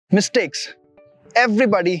Mistakes.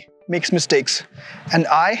 Everybody makes mistakes, and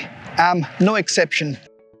I am no exception.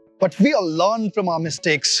 But we all learn from our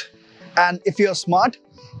mistakes. And if you're smart,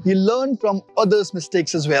 you learn from others'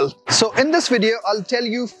 mistakes as well. So in this video, I'll tell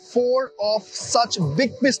you 4 of such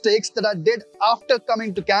big mistakes that I did after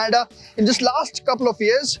coming to Canada in just last couple of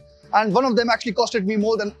years. And one of them actually costed me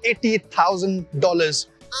more than $80,000.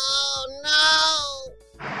 Oh no!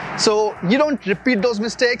 So you don't repeat those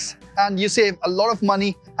mistakes and you save a lot of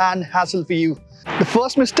money and hassle for you. The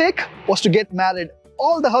first mistake was to get married.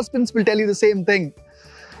 All the husbands will tell you the same thing.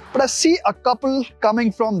 But I see a couple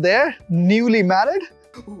coming from there, newly married.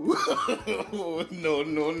 No.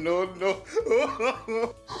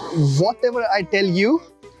 Whatever I tell you,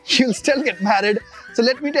 you'll still get married. So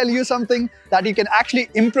let me tell you something that you can actually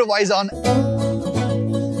improvise on.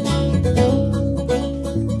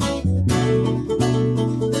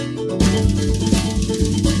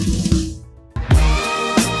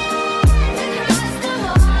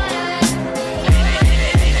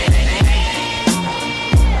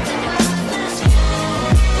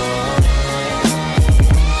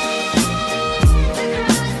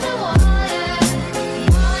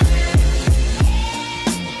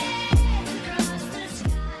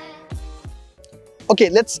 Okay,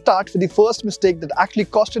 let's start with the first mistake that actually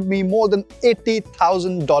costed me more than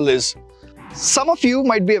 $80,000. Some of you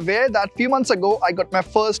might be aware that a few months ago, I got my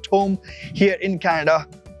first home here in Canada.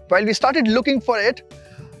 While we started looking for it,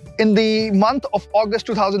 in the month of August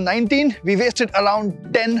 2019, we wasted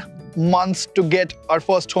around 10 months to get our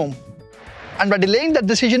first home. And by delaying that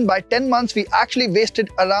decision by 10 months, we actually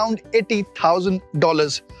wasted around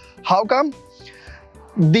 $80,000. How come?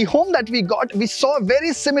 The home that we got, we saw a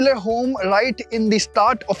very similar home right in the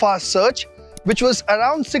start of our search, which was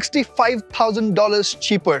around $65,000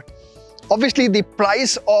 cheaper. Obviously, the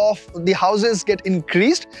price of the houses get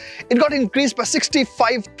increased. It got increased by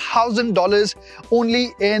 $65,000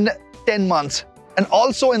 only in 10 months. And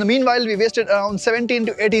also, in the meanwhile, we wasted around $17,000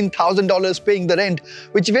 to $18,000 paying the rent,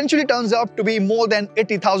 which eventually turns out to be more than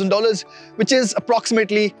 $80,000, which is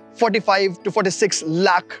approximately 45 to 46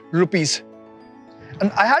 lakh rupees. And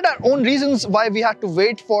I had our own reasons why we had to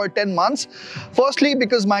wait for 10 months. Firstly,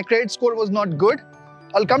 because my credit score was not good.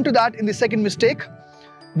 I'll come to that in the second mistake.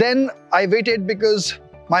 Then I waited because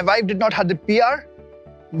my wife did not have the PR.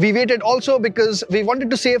 We waited also because we wanted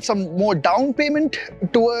to save some more down payment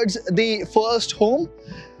towards the first home.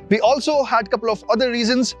 We also had a couple of other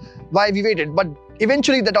reasons why we waited, but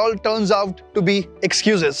eventually that all turns out to be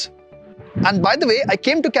excuses. And by the way, I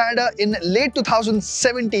came to Canada in late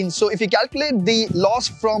 2017. So if you calculate the loss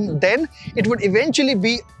from then, it would eventually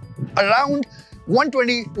be around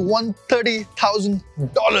 $120,000 to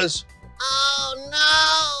 $130,000. Oh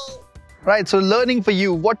no! Right, so learning for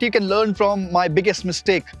you, what you can learn from my biggest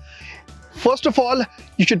mistake. First of all,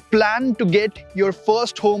 you should plan to get your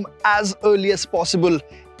first home as early as possible.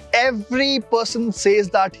 Every person says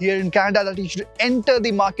that here in Canada that you should enter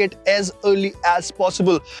the market as early as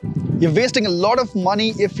possible. You're wasting a lot of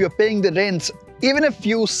money if you're paying the rents. Even if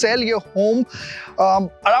you sell your home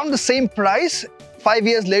around the same price, 5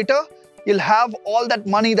 years later, you'll have all that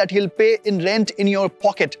money that you'll pay in rent in your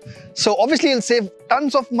pocket. So obviously you'll save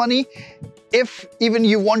tons of money if even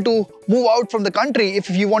you want to move out from the country. If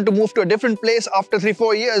you want to move to a different place after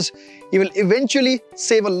 3-4 years, you will eventually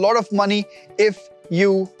save a lot of money if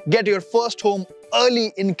you get your first home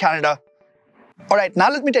early in Canada. All right, now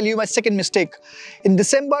let me tell you my second mistake. In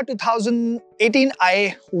December 2018,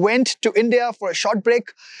 I went to India for a short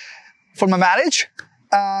break for my marriage.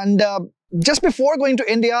 And just before going to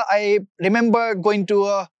India, I remember going to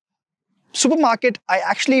a supermarket. I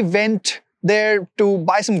actually went there to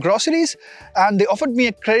buy some groceries and they offered me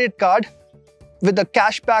a credit card with a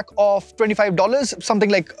cashback of $25, something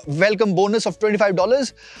like welcome bonus of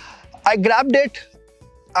 $25. I grabbed it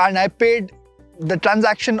and I paid the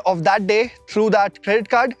transaction of that day through that credit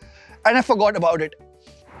card and I forgot about it.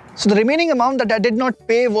 So the remaining amount that I did not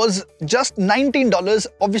pay was just $19.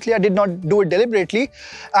 Obviously, I did not do it deliberately.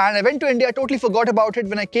 And I went to India, I totally forgot about it.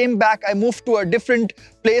 When I came back, I moved to a different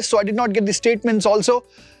place, so I did not get the statements also.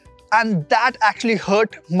 And that actually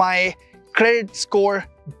hurt my credit score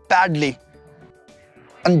badly.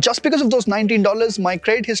 And just because of those $19, my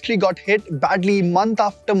credit history got hit badly month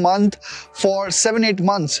after month for 7-8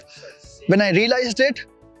 months. When I realized it,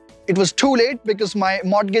 it was too late because my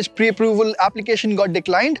mortgage pre-approval application got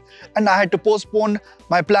declined and I had to postpone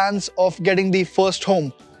my plans of getting the first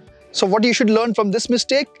home. So what you should learn from this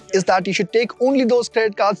mistake is that you should take only those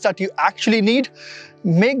credit cards that you actually need,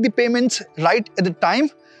 make the payments right at the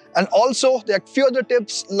time, and also there are few other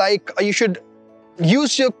tips like you should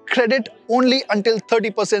use your credit only until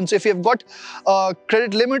 30%. So if you have got a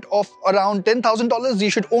credit limit of around $10,000, you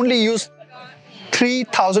should only use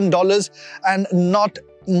 $3,000 and not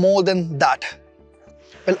more than that.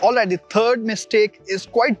 Well, alright, the third mistake is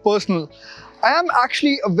quite personal. I am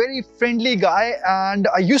actually a very friendly guy and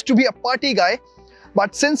I used to be a party guy.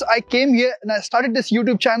 But since I came here and I started this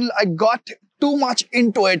YouTube channel, I got too much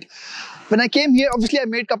into it. When I came here, obviously I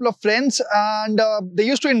made a couple of friends and they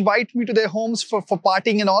used to invite me to their homes for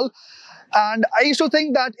partying and all. And I used to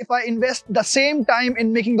think that if I invest the same time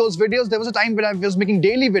in making those videos, there was a time when I was making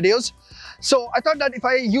daily videos. So I thought that if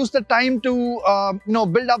I use the time to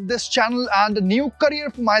build up this channel and a new career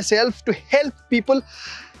for myself to help people,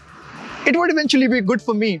 it would eventually be good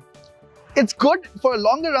for me. It's good for a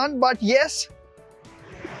longer run, but yes,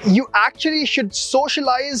 you actually should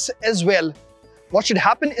socialize as well. What should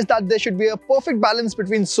happen is that there should be a perfect balance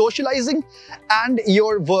between socializing and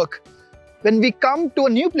your work. When we come to a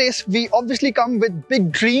new place, we obviously come with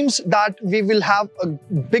big dreams that we will have a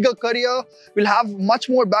bigger career, we'll have much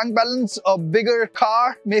more bank balance, a bigger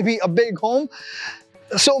car, maybe a big home.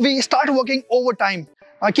 So we start working overtime.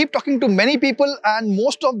 I keep talking to many people and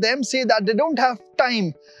most of them say that they don't have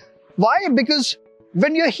time. Why? Because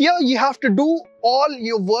when you're here, you have to do all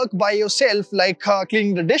your work by yourself, like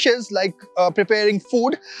cleaning the dishes, like preparing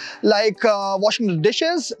food, like washing the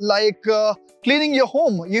dishes, like cleaning your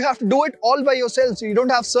home. You have to do it all by yourself, so you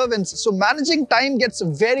don't have servants. So managing time gets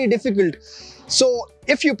very difficult. So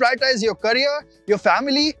if you prioritize your career, your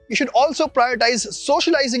family, you should also prioritize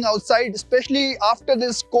socializing outside, especially after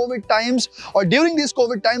this COVID times or during these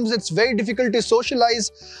COVID times. It's very difficult to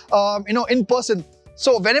socialize, in person.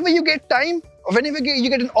 So whenever you get time, whenever you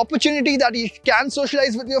get an opportunity that you can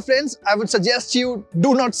socialize with your friends, I would suggest you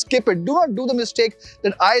do not skip it. Do not do the mistake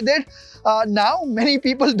that I did. Now, many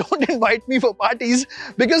people don't invite me for parties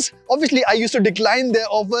because obviously I used to decline their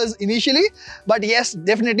offers initially. But yes,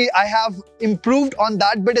 definitely I have improved on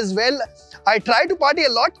that bit as well. I try to party a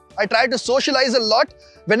lot. I try to socialize a lot.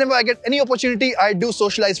 Whenever I get any opportunity, I do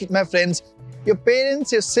socialize with my friends. Your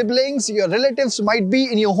parents, your siblings, your relatives might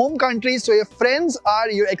be in your home country, so your friends are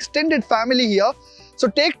your extended family here. So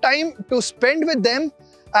take time to spend with them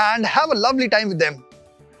and have a lovely time with them.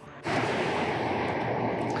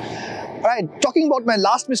 Alright, talking about my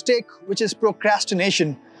last mistake, which is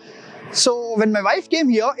procrastination. So when my wife came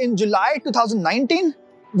here in July 2019,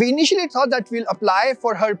 we initially thought that we'll apply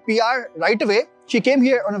for her PR right away. She came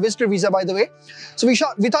here on a visitor visa, by the way. So we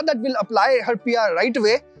thought that we'll apply her PR right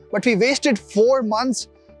away. But we wasted 4 months.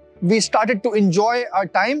 We started to enjoy our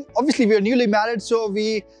time. Obviously, we are newly married, so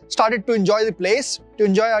we started to enjoy the place, to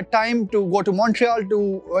enjoy our time, to go to Montreal,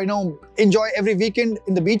 to enjoy every weekend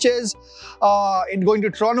in the beaches, in going to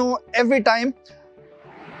Toronto every time.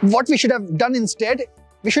 What we should have done instead,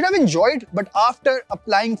 we should have enjoyed, but after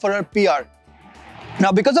applying for her PR.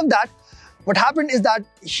 Now, because of that, what happened is that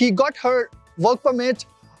she got her work permit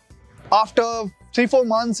after 3-4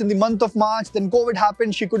 months in the month of March. Then COVID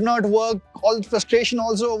happened, she could not work, all the frustration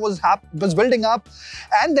also was building up,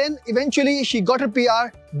 and then eventually she got her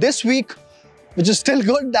PR this week, which is still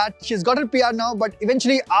good that she's got her PR now, but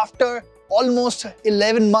eventually after almost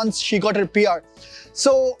 11 months she got her PR.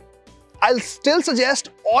 So I'll still suggest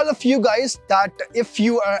all of you guys that if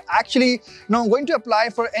you are actually going to apply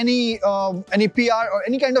for any PR or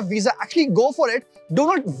any kind of visa, actually go for it. Do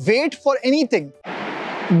not wait for anything.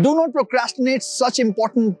 Do not procrastinate such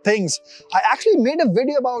important things. I actually made a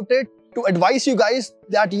video about it to advise you guys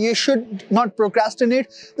that you should not procrastinate.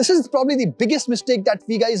 This is probably the biggest mistake that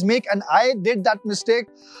we guys make, and I did that mistake.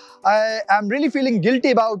 I am really feeling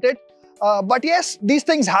guilty about it. But yes, these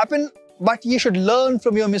things happen, but you should learn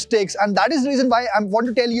from your mistakes. And that is the reason why I want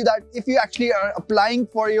to tell you that if you actually are applying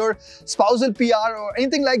for your spousal PR or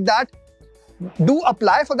anything like that, do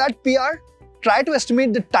apply for that PR. Try to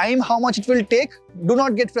estimate the time, how much it will take. Do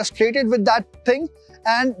not get frustrated with that thing.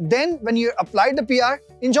 And then when you apply the PR,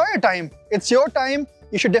 enjoy your time. It's your time.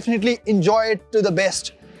 You should definitely enjoy it to the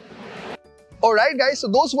best. Alright guys, so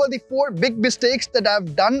those were the 4 big mistakes that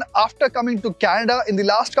I've done after coming to Canada in the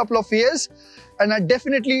last couple of years. And I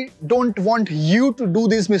definitely don't want you to do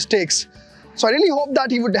these mistakes. So I really hope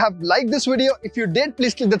that you would have liked this video. If you did,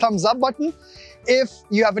 please click the thumbs up button. If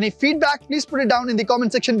you have any feedback, please put it down in the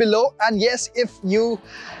comment section below. And yes, if you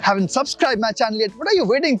haven't subscribed my channel yet, what are you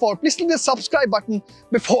waiting for? Please click the subscribe button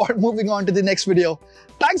before moving on to the next video.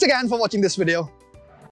 Thanks again for watching this video.